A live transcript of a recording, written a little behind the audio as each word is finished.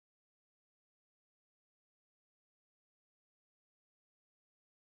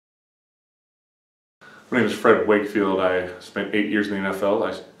My name is Fred Wakefield. I spent 8 years in the NFL.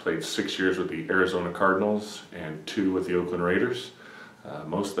 I played 6 years with the Arizona Cardinals and 2 with the Oakland Raiders.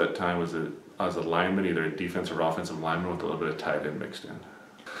 Most of that time was as a lineman, either a defensive or offensive lineman with a little bit of tight end mixed in.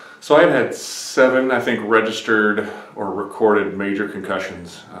 So I had 7, I think, registered or recorded major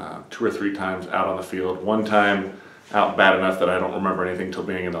concussions, 2 or 3 times out on the field. One time out bad enough that I don't remember anything till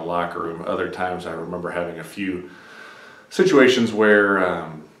being in the locker room. Other times I remember having a few situations where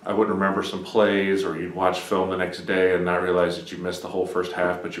I wouldn't remember some plays, or you'd watch film the next day and not realize that you missed the whole first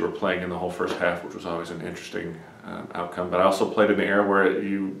half, but you were playing in the whole first half, which was always an interesting outcome. But I also played in the era where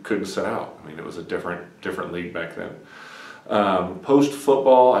you couldn't sit out. I mean, it was a different league back then.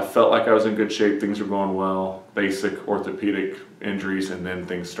 Post-football, I felt like I was in good shape. Things were going well. Basic orthopedic injuries, and then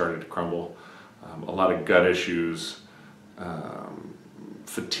things started to crumble. A lot of gut issues,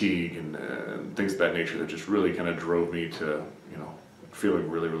 fatigue, and things of that nature that just really kind of drove me to,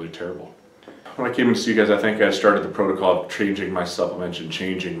 feeling really, really terrible. When I came in to see you guys, I think I started the protocol of changing my supplements and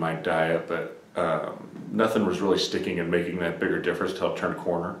changing my diet, but nothing was really sticking and making that bigger difference to help turn a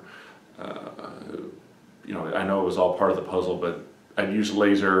corner. I know it was all part of the puzzle, but I'd used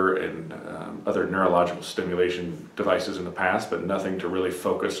laser and other neurological stimulation devices in the past, but nothing to really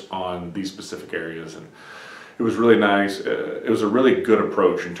focus on these specific areas. And it was really nice. It was a really good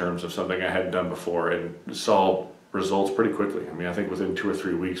approach in terms of something I hadn't done before, and saw results pretty quickly. I mean, I think within 2 or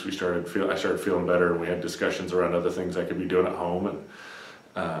 3 weeks I started feeling better, and we had discussions around other things I could be doing at home, and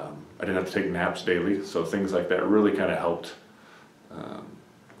I didn't have to take naps daily, so things like that really kind of helped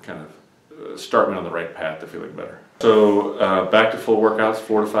start me on the right path to feeling better. So back to full workouts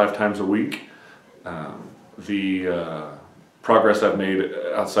 4 to 5 times a week. The progress I've made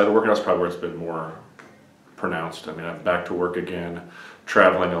outside of workouts probably where it's been more pronounced. I mean, I'm back to work again,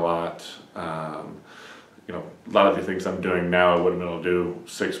 traveling a lot. A lot of the things I'm doing now I wouldn't have been able to do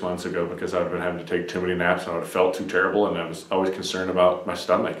 6 months ago, because I would have been having to take too many naps, and I would have felt too terrible, and I was always concerned about my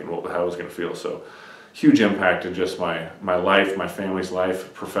stomach and how I was going to feel. So huge impact in just my life, my family's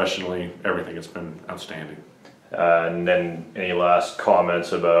life, professionally, everything. It's been outstanding. And then any last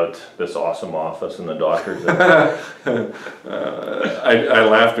comments about this awesome office and the doctors? I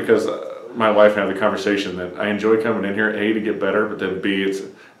laugh because my wife and I had the conversation that I enjoy coming in here, A, to get better, but then B, it's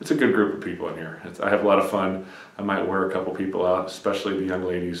a good group of people in here. I have a lot of fun. I might wear a couple people out, especially the young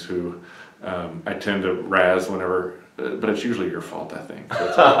ladies who I tend to razz whenever, but it's usually your fault, I think.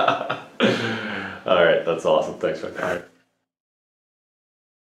 So All right, that's awesome. Thanks, Rick. All right.